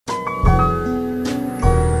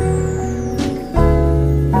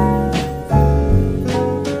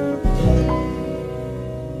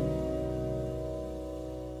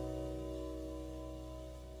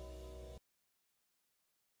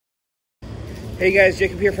Hey guys,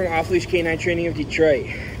 Jacob here from Off-Leash Canine Training of Detroit.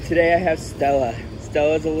 Today I have Stella.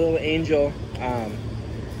 Stella's a little angel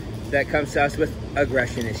that comes to us with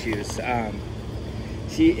aggression issues.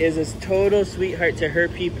 She is a total sweetheart to her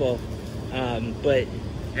people, but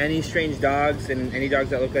any strange dogs and any dogs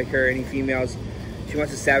that look like her, any females, she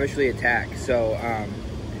wants to savagely attack. So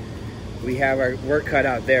we have our work cut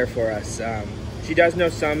out there for us. She does know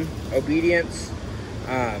some obedience.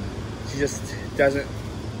 She just doesn't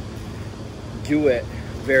do it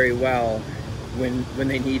very well when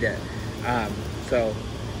they need it. So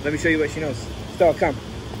let me show you what she knows. Stella, come.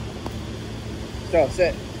 Stella,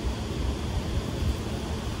 sit.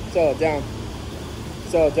 Stella, down.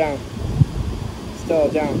 Stella, down.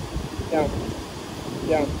 Stella, down. Down.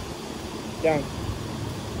 Down. Down.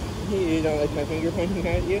 You don't like my finger pointing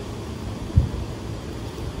at you?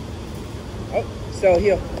 Oh, Stella,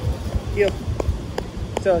 heel. Heel.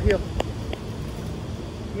 Stella, heel.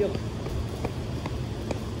 Heel.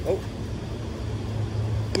 Oh.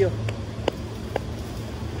 Heel.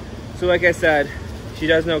 So like I said, she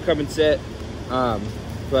does know come and sit,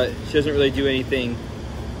 but she doesn't really do anything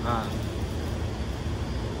that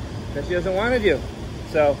she doesn't want to do.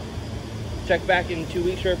 So check back in 2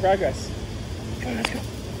 weeks for her progress. Come on, let's go.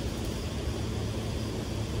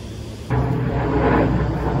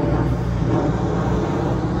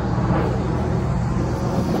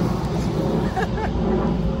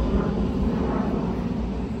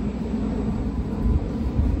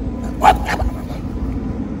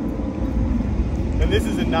 And this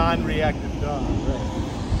is a non-reactive dog, right?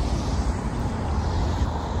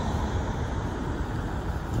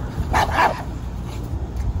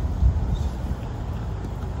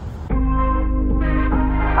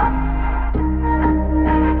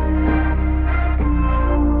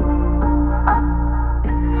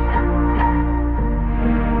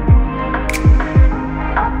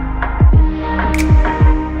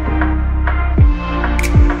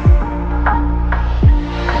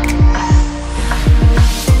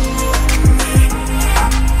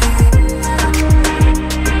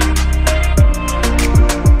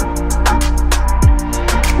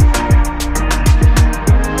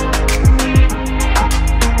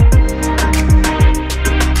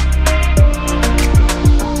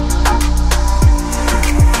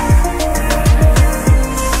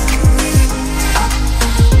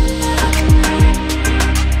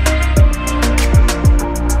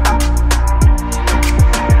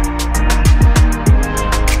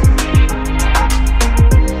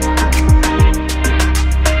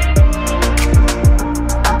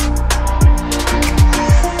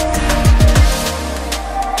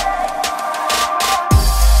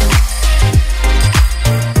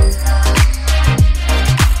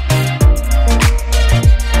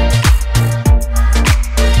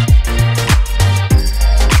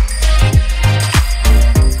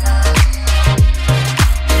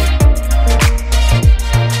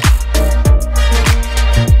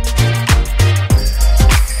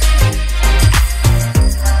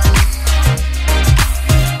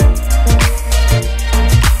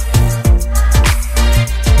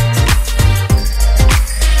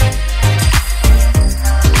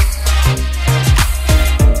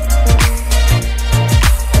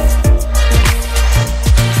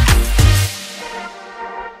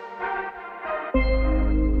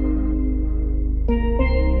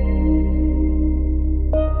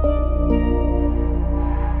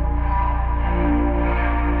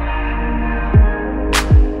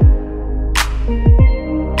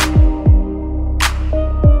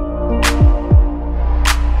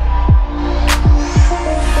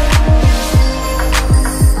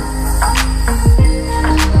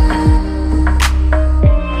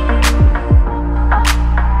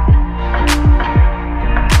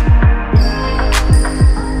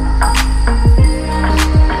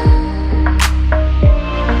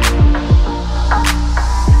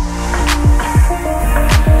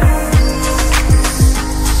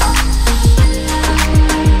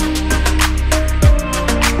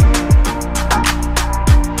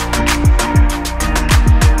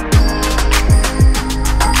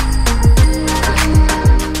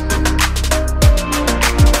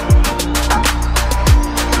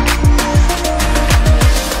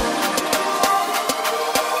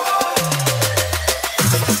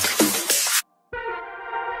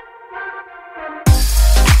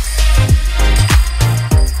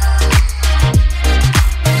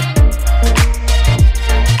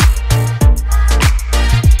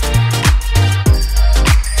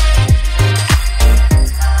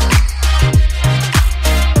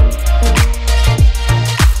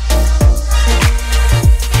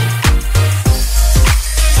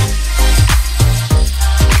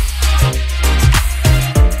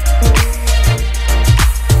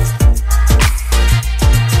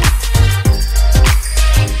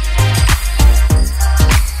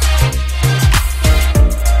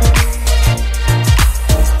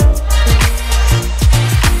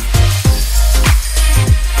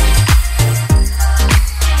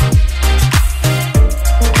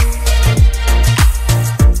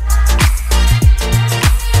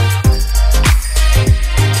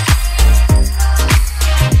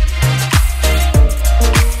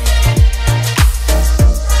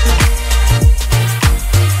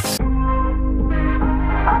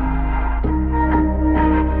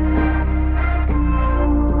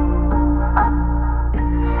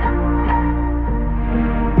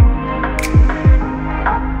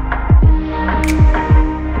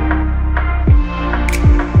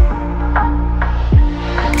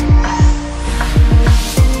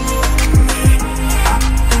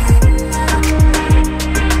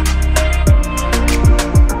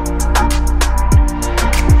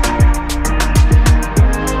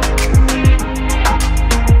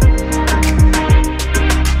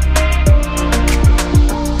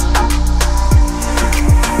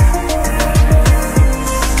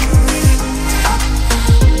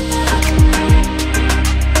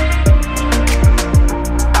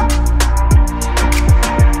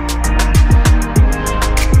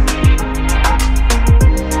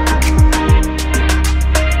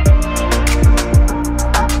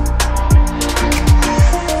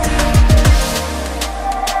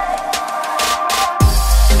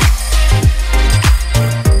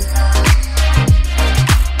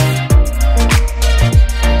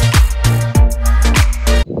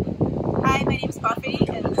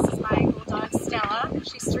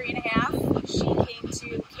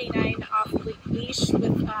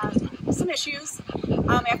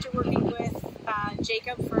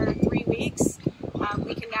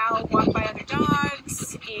 walk by other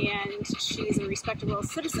dogs, and she's a respectable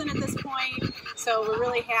citizen at this point. So we're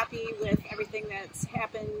really happy with everything that's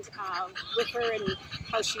happened with her and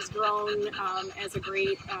how she's grown as a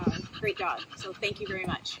great dog. So thank you very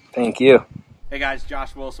much. Thank you. Hey guys,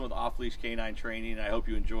 Josh Wilson with Off-Leash Canine Training. I hope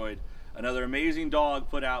you enjoyed another amazing dog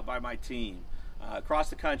put out by my team. Across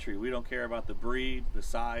the country, we don't care about the breed, the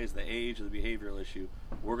size, the age, or the behavioral issue.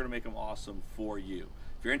 We're going to make them awesome for you.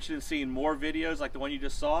 If you're interested in seeing more videos like the one you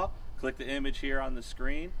just saw, click the image here on the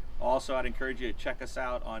screen. Also, I'd encourage you to check us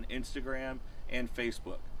out on Instagram and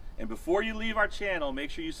Facebook. And before you leave our channel, make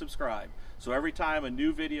sure you subscribe. So every time a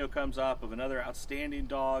new video comes up of another outstanding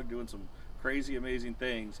dog doing some crazy, amazing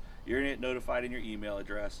things, you're going to get notified in your email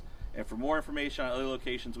address. And for more information on other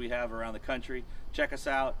locations we have around the country, check us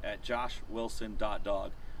out at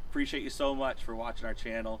joshwilson.dog. Appreciate you so much for watching our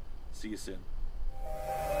channel. See you soon.